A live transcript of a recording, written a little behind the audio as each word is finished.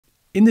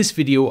In this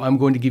video, I'm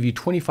going to give you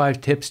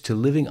 25 tips to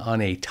living on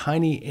a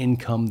tiny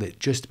income that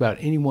just about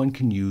anyone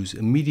can use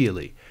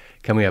immediately.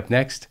 Coming up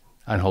next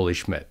on Holy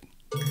Schmidt.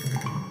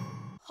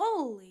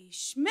 Holy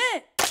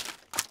Schmidt!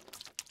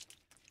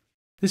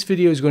 This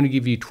video is going to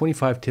give you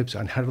 25 tips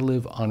on how to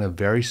live on a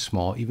very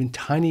small, even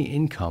tiny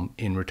income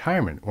in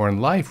retirement, or in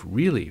life,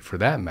 really, for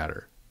that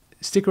matter.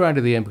 Stick around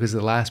to the end because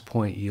the last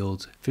point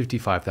yields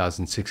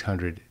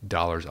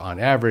 $55,600 on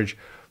average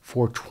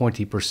for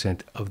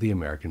 20% of the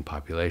American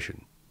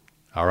population.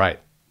 All right,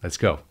 let's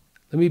go.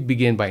 Let me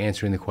begin by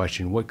answering the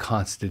question, what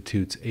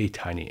constitutes a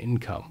tiny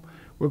income?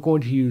 We're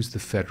going to use the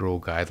federal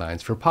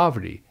guidelines for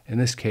poverty. In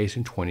this case,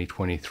 in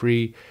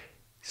 2023,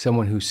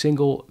 someone who's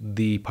single,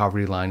 the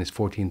poverty line is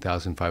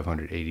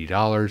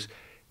 $14,580.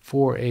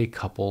 For a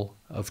couple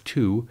of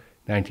two,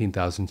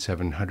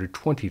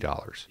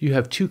 $19,720. You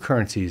have two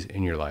currencies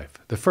in your life.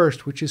 The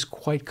first, which is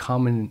quite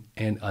common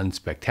and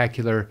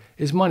unspectacular,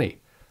 is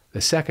money.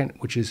 The second,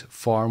 which is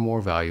far more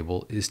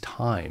valuable, is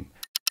time.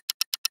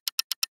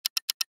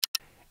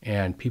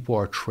 And people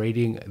are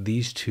trading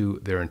these two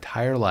their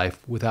entire life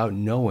without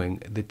knowing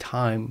that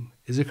time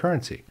is a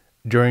currency.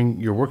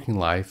 During your working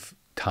life,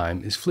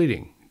 time is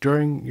fleeting.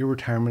 During your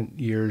retirement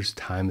years,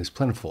 time is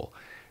plentiful.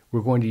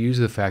 We're going to use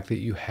the fact that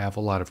you have a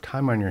lot of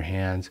time on your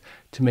hands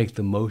to make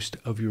the most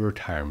of your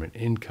retirement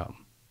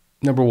income.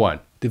 Number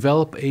one,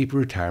 develop a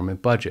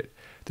retirement budget.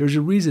 There's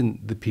a reason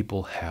that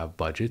people have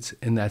budgets,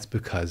 and that's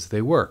because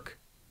they work.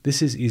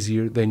 This is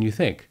easier than you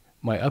think.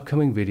 My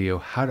upcoming video,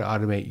 How to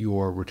Automate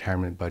Your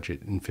Retirement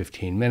Budget in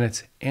 15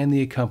 Minutes, and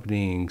the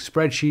accompanying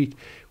spreadsheet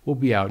will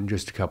be out in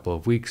just a couple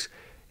of weeks,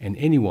 and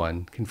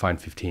anyone can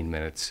find 15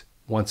 minutes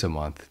once a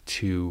month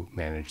to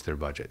manage their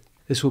budget.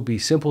 This will be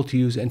simple to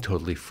use and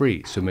totally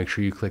free, so make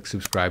sure you click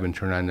subscribe and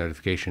turn on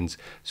notifications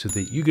so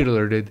that you get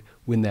alerted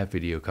when that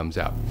video comes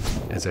out.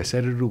 As I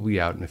said, it will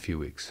be out in a few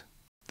weeks.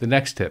 The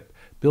next tip,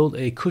 build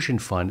a cushion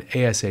fund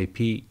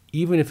ASAP,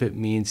 even if it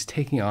means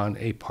taking on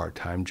a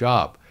part-time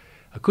job.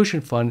 A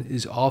cushion fund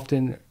is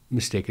often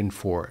mistaken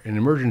for an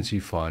emergency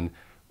fund,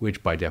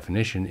 which by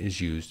definition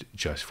is used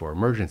just for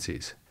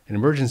emergencies. An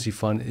emergency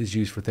fund is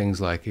used for things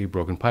like a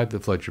broken pipe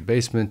that floods your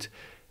basement,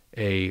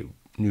 a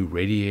new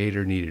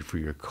radiator needed for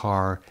your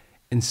car,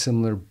 and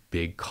similar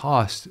big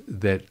costs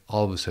that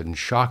all of a sudden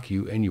shock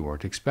you and you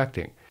weren't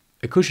expecting.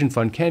 A cushion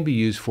fund can be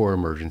used for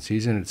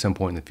emergencies, and at some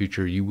point in the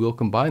future you will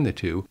combine the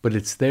two, but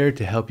it's there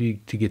to help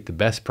you to get the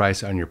best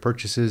price on your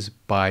purchases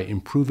by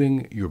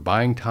improving your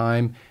buying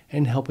time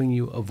and helping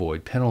you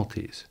avoid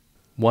penalties.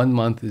 1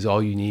 month is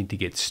all you need to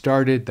get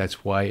started.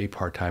 That's why a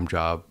part-time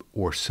job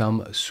or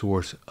some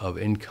source of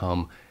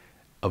income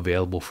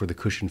available for the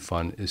cushion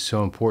fund is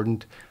so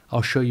important.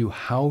 I'll show you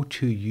how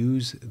to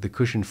use the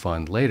cushion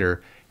fund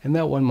later, and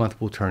that 1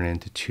 month will turn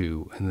into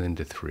 2, and then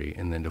to 3,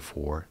 and then to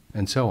 4,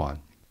 and so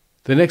on.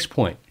 The next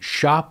point,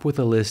 shop with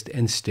a list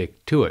and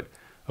stick to it.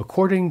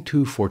 According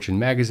to Fortune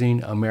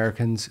magazine,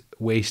 Americans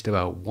waste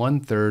about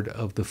 1/3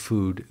 of the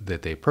food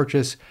that they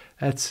purchase.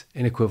 That's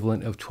an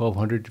equivalent of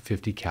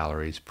 1,250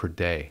 calories per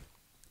day.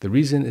 The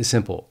reason is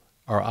simple.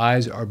 Our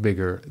eyes are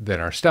bigger than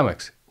our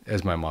stomachs,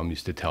 as my mom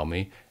used to tell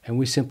me, and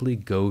we simply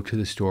go to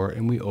the store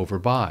and we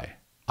overbuy.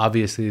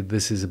 Obviously,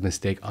 this is a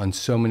mistake on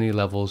so many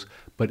levels,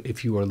 but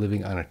if you are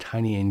living on a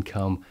tiny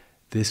income,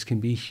 this can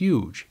be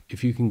huge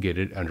if you can get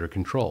it under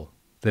control.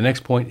 The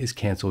next point is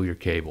cancel your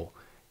cable.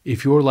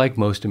 If you're like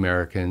most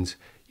Americans,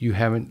 you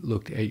haven't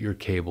looked at your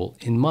cable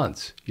in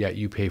months, yet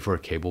you pay for a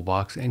cable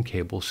box and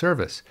cable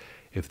service.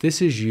 If this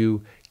is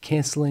you,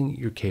 canceling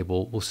your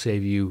cable will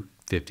save you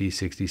 $50,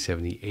 $60,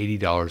 $70,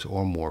 $80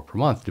 or more per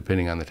month,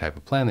 depending on the type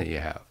of plan that you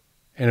have.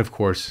 And of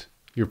course,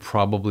 you're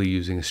probably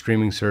using a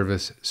streaming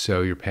service,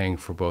 so you're paying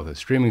for both a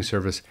streaming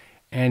service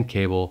and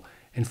cable,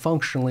 and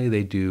functionally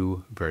they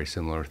do very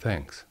similar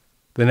things.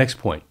 The next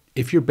point,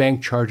 if your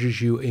bank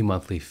charges you a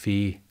monthly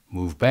fee,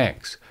 move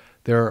banks.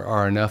 There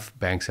are enough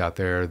banks out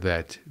there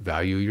that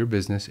value your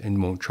business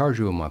and won't charge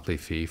you a monthly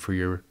fee for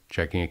your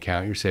checking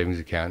account, your savings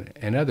account,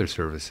 and other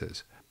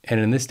services. And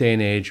in this day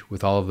and age,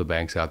 with all of the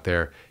banks out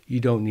there, you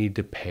don't need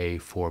to pay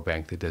for a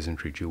bank that doesn't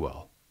treat you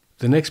well.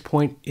 The next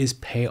point is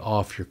pay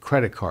off your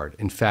credit card.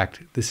 In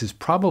fact, this is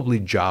probably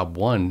job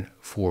one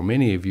for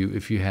many of you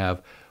if you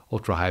have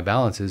ultra high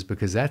balances,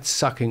 because that's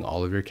sucking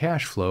all of your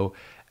cash flow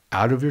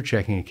out of your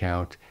checking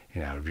account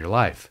and out of your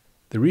life.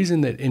 The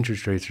reason that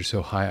interest rates are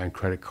so high on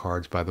credit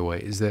cards, by the way,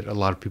 is that a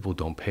lot of people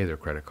don't pay their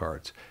credit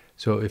cards.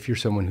 So if you're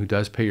someone who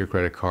does pay your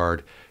credit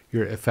card,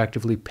 you're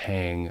effectively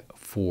paying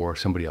for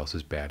somebody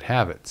else's bad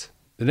habits.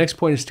 The next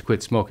point is to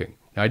quit smoking.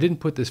 Now, I didn't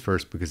put this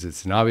first because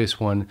it's an obvious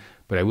one,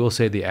 but I will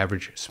say the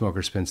average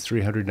smoker spends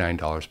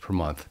 $309 per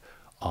month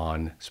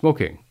on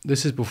smoking.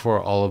 This is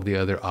before all of the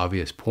other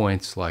obvious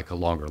points like a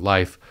longer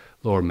life,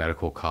 lower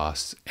medical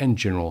costs, and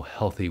general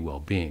healthy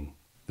well-being.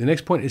 The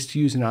next point is to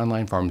use an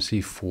online pharmacy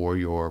for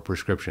your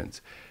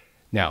prescriptions.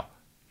 Now,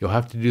 you'll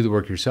have to do the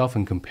work yourself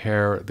and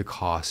compare the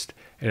cost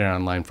at an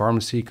online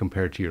pharmacy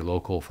compared to your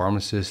local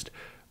pharmacist,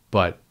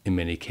 but in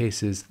many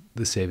cases,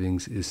 the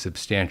savings is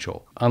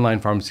substantial. Online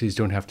pharmacies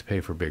don't have to pay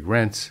for big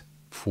rents,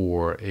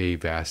 for a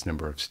vast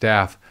number of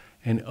staff,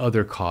 and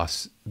other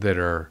costs that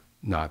are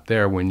not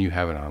there when you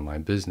have an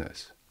online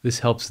business. This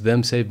helps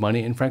them save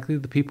money, and frankly,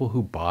 the people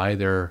who buy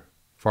their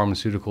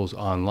pharmaceuticals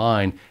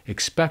online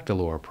expect a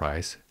lower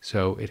price,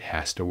 so it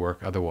has to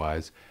work,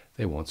 otherwise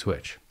they won't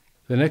switch.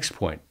 The next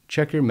point,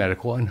 check your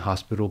medical and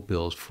hospital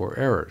bills for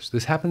errors.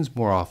 This happens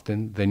more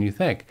often than you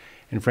think,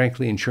 and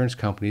frankly, insurance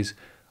companies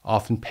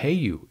often pay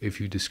you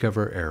if you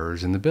discover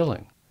errors in the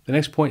billing. The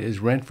next point is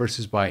rent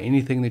versus buy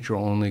anything that you're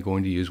only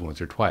going to use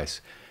once or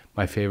twice.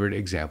 My favorite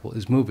example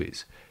is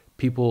movies.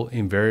 People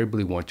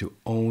invariably want to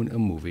own a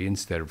movie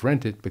instead of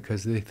rent it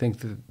because they think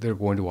that they're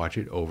going to watch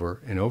it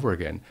over and over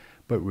again,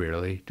 but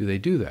rarely do they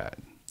do that.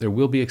 There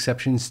will be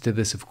exceptions to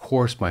this, of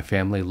course. My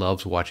family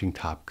loves watching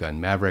Top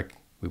Gun Maverick.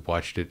 We've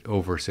watched it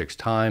over 6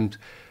 times,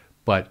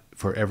 but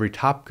for every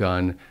Top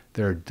Gun,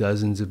 there are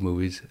dozens of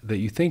movies that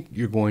you think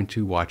you're going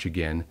to watch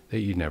again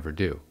that you never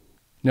do.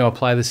 Now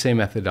apply the same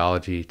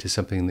methodology to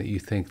something that you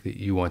think that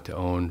you want to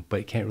own,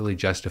 but can't really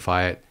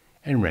justify it,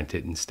 and rent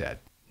it instead.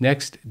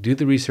 Next, do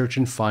the research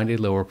and find a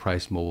lower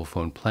priced mobile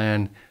phone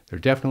plan. They're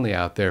definitely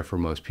out there for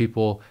most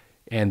people,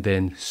 and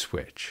then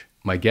switch.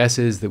 My guess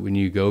is that when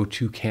you go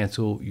to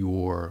cancel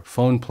your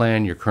phone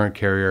plan, your current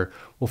carrier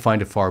will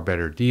find a far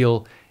better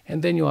deal,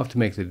 and then you'll have to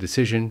make the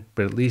decision,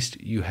 but at least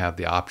you have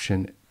the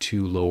option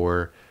to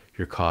lower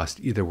your cost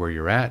either where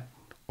you're at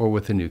or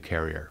with a new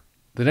carrier.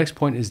 The next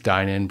point is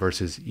dine in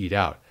versus eat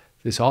out.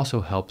 This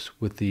also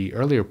helps with the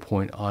earlier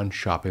point on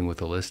shopping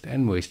with a list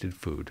and wasted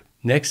food.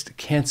 Next,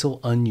 cancel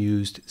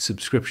unused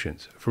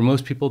subscriptions. For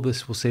most people,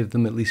 this will save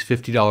them at least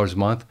 $50 a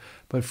month,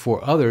 but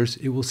for others,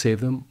 it will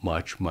save them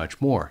much,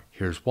 much more.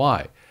 Here's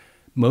why.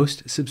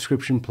 Most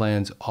subscription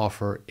plans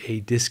offer a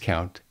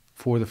discount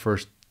for the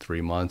first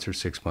 3 months or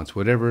 6 months,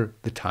 whatever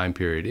the time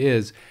period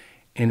is,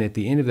 and at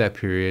the end of that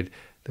period,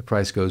 the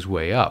price goes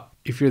way up.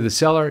 If you're the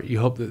seller, you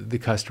hope that the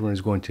customer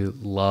is going to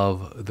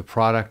love the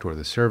product or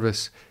the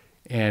service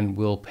and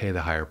will pay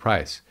the higher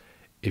price.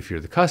 If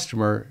you're the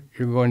customer,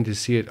 you're going to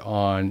see it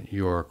on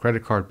your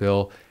credit card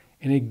bill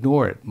and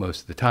ignore it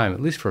most of the time,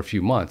 at least for a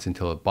few months,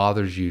 until it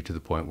bothers you to the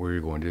point where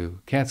you're going to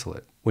cancel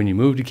it. When you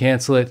move to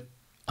cancel it,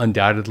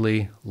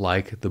 undoubtedly,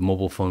 like the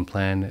mobile phone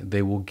plan,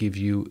 they will give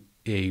you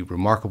a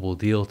remarkable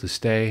deal to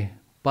stay.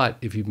 But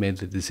if you've made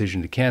the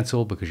decision to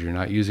cancel because you're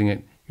not using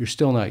it, you're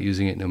still not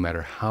using it no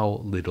matter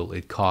how little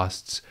it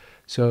costs.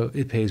 So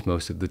it pays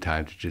most of the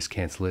time to just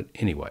cancel it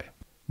anyway.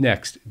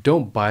 Next,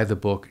 don't buy the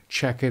book,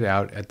 check it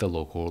out at the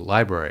local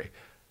library.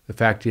 The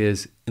fact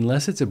is,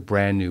 unless it's a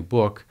brand new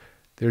book,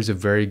 there's a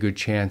very good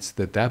chance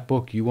that that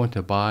book you want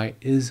to buy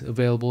is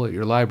available at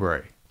your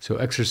library. So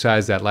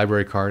exercise that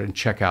library card and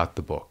check out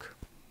the book.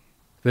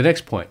 The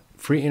next point,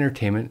 free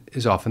entertainment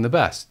is often the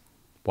best.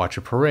 Watch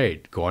a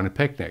parade, go on a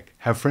picnic,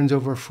 have friends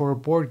over for a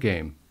board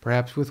game,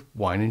 perhaps with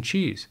wine and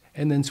cheese,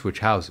 and then switch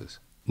houses.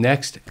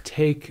 Next,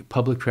 take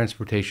public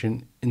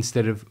transportation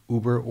instead of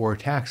Uber or a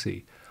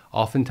taxi.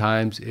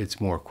 Oftentimes,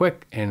 it's more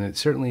quick, and it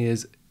certainly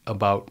is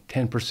about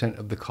 10%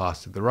 of the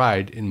cost of the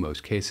ride in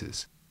most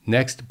cases.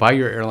 Next, buy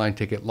your airline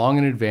ticket long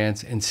in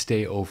advance and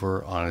stay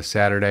over on a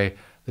Saturday.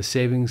 The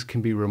savings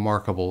can be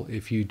remarkable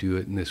if you do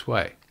it in this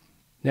way.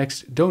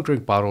 Next, don't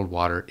drink bottled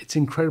water. It's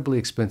incredibly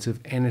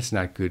expensive and it's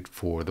not good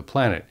for the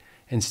planet.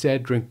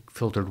 Instead, drink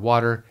filtered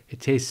water.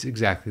 It tastes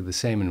exactly the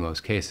same in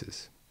most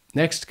cases.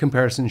 Next,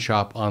 comparison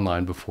shop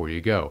online before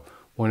you go.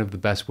 One of the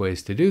best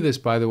ways to do this,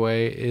 by the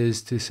way,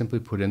 is to simply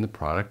put in the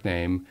product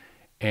name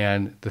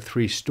and the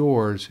 3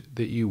 stores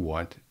that you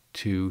want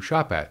to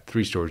shop at,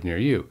 3 stores near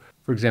you.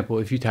 For example,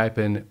 if you type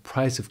in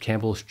price of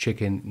Campbell's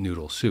chicken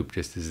noodle soup,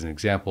 just as an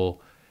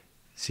example,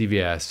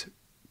 CVS,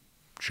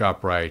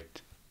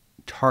 ShopRite,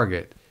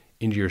 Target,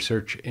 into your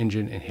search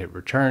engine and hit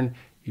return,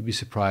 you'd be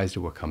surprised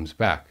at what comes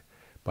back.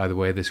 By the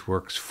way, this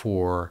works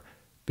for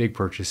big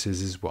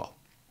purchases as well.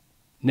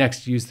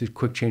 Next, use the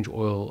quick change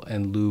oil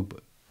and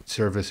lube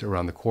service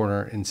around the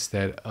corner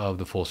instead of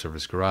the full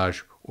service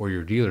garage or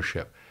your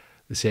dealership.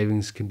 The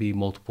savings can be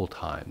multiple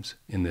times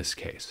in this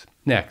case.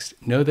 Next,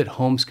 know that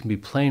homes can be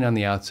plain on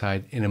the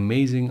outside and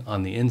amazing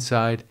on the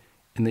inside,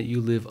 and that you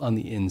live on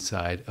the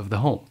inside of the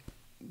home.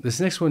 This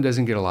next one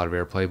doesn't get a lot of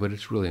airplay, but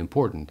it's really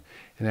important,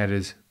 and that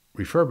is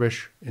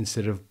refurbish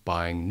instead of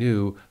buying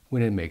new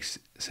when it makes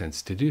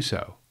sense to do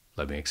so.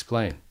 Let me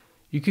explain.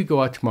 You could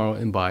go out tomorrow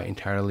and buy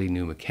entirely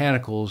new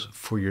mechanicals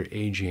for your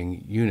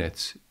aging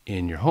units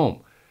in your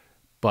home.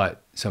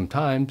 But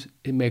sometimes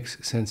it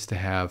makes sense to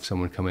have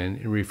someone come in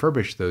and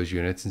refurbish those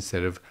units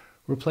instead of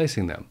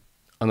replacing them.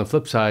 On the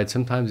flip side,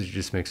 sometimes it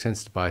just makes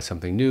sense to buy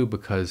something new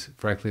because,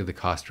 frankly, the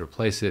cost to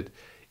replace it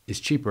is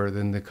cheaper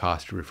than the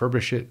cost to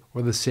refurbish it,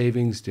 or the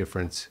savings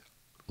difference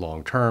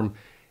long term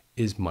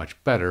is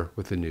much better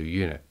with the new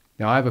unit.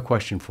 Now, I have a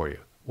question for you.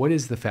 What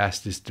is the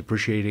fastest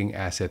depreciating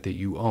asset that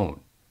you own?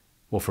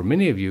 Well, for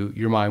many of you,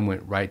 your mind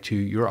went right to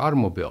your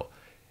automobile,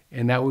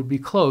 and that would be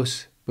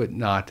close, but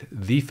not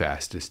the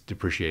fastest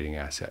depreciating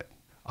asset.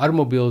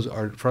 Automobiles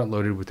are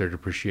front-loaded with their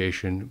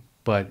depreciation,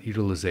 but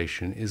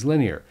utilization is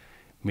linear,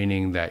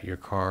 meaning that your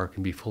car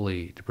can be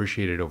fully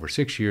depreciated over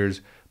 6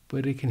 years,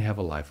 but it can have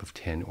a life of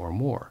 10 or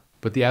more.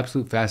 But the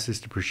absolute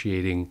fastest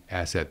depreciating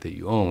asset that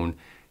you own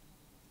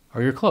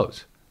are your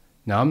clothes.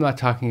 Now, I'm not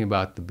talking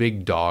about the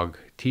big dog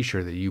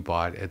t-shirt that you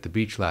bought at the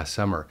beach last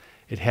summer.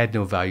 It had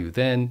no value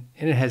then,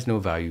 and it has no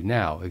value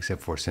now,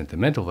 except for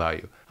sentimental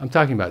value. I'm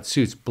talking about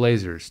suits,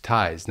 blazers,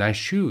 ties, nice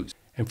shoes,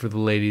 and for the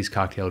ladies,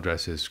 cocktail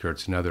dresses,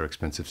 skirts, and other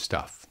expensive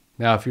stuff.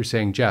 Now, if you're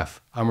saying,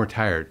 Jeff, I'm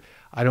retired,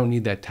 I don't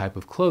need that type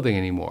of clothing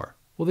anymore,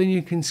 well, then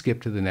you can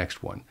skip to the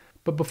next one.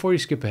 But before you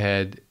skip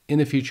ahead, in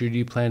the future, do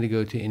you plan to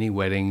go to any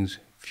weddings,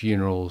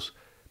 funerals,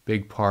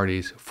 big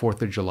parties,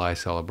 4th of July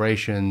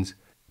celebrations,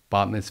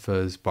 bat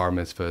mitzvahs, bar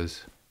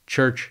mitzvahs,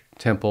 church,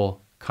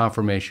 temple,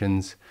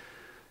 confirmations?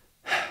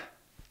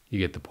 You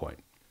get the point.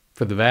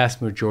 For the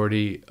vast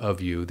majority of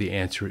you, the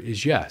answer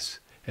is yes.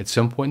 At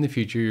some point in the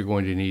future, you're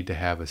going to need to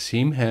have a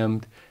seam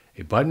hemmed,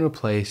 a button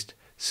replaced,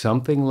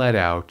 something let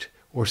out,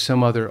 or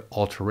some other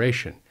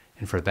alteration.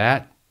 And for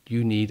that,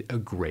 you need a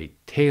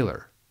great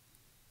tailor.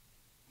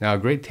 Now, a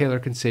great tailor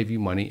can save you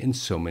money in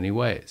so many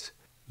ways.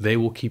 They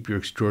will keep your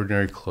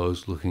extraordinary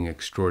clothes looking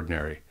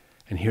extraordinary.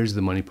 And here's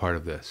the money part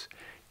of this.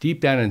 Deep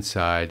down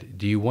inside,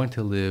 do you want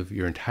to live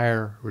your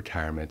entire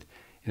retirement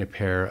in a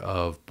pair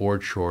of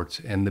board shorts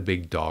and the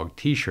big dog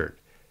t-shirt?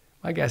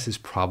 My guess is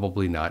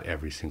probably not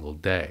every single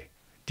day.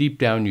 Deep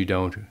down you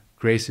don't.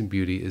 Grace and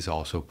beauty is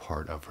also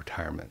part of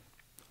retirement.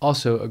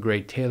 Also, a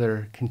great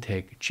tailor can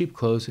take cheap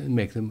clothes and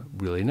make them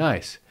really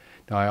nice.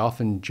 Now, I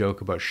often joke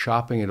about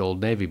shopping at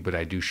Old Navy, but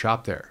I do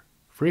shop there.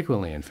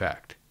 Frequently, in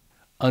fact.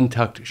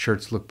 Untucked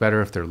shirts look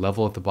better if they're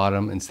level at the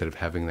bottom instead of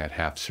having that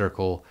half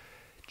circle.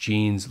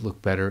 Jeans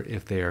look better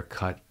if they are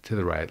cut to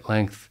the right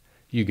length.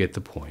 You get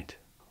the point.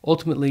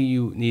 Ultimately,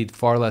 you need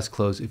far less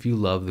clothes if you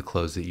love the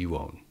clothes that you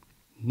own.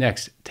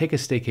 Next, take a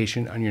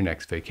staycation on your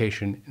next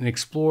vacation and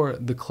explore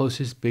the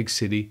closest big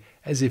city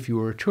as if you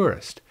were a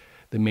tourist.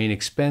 The main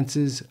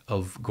expenses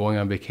of going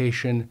on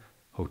vacation,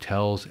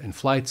 hotels, and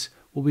flights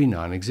will be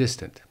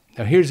non-existent.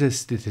 Now, here's a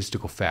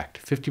statistical fact.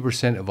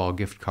 50% of all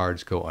gift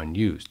cards go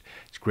unused.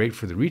 It's great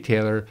for the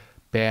retailer,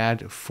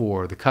 bad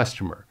for the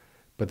customer.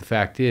 But the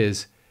fact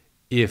is,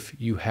 if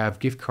you have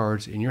gift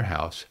cards in your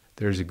house,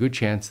 there's a good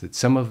chance that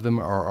some of them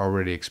are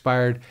already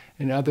expired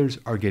and others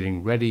are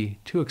getting ready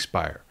to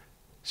expire.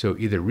 So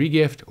either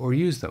regift or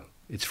use them.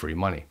 It's free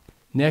money.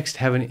 Next,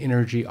 have an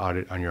energy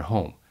audit on your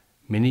home.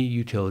 Many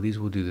utilities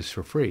will do this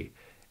for free.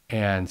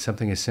 And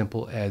something as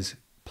simple as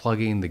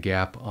plugging the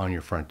gap on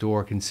your front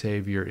door can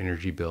save your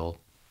energy bill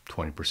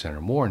 20%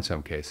 or more in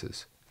some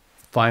cases.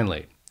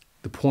 Finally,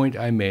 the point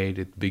I made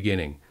at the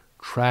beginning,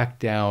 track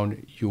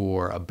down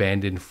your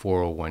abandoned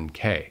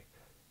 401k.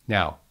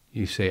 Now,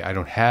 you say, I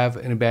don't have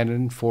an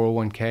abandoned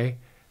 401k.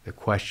 The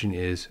question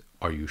is,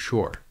 are you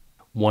sure?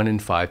 1 in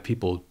 5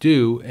 people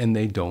do, and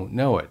they don't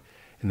know it.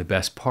 And the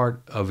best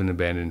part of an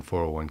abandoned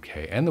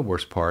 401k, and the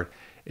worst part,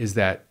 is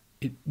that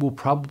it will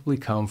probably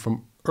come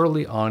from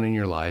early on in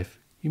your life.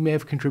 You may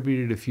have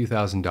contributed a few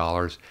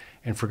 $1,000s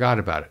and forgot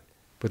about it,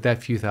 but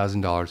that few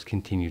 $1,000s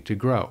continue to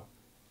grow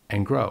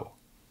and grow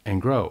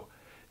and grow.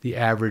 The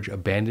average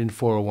abandoned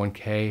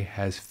 401k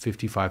has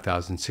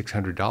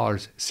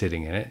 $55,600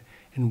 sitting in it,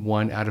 and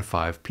 1 out of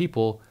 5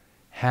 people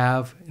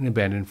have an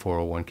abandoned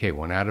 401k,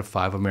 1 out of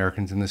 5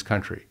 Americans in this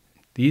country.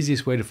 The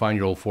easiest way to find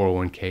your old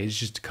 401k is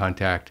just to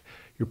contact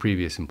your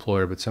previous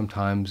employer, but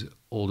sometimes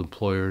old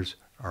employers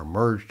are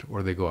merged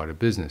or they go out of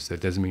business.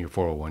 That doesn't mean your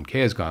 401k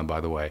is gone, by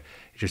the way.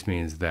 It just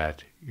means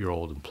that your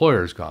old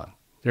employer is gone.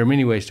 There are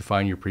many ways to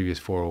find your previous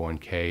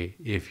 401k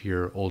if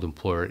your old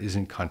employer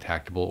isn't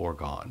contactable or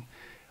gone.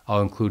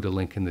 I'll include a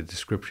link in the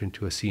description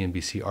to a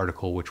CNBC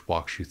article which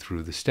walks you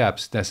through the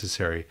steps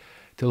necessary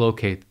to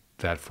locate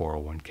that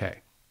 401k.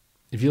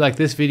 If you like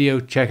this video,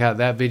 check out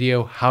that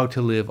video, How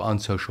to Live on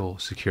Social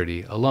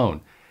Security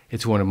Alone.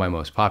 It's one of my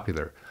most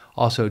popular.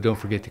 Also, don't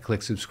forget to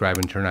click subscribe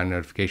and turn on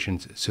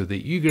notifications so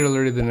that you get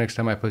alerted the next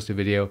time I post a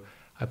video.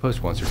 I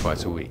post once or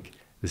twice a week.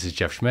 This is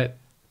Jeff Schmidt.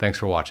 Thanks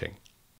for watching.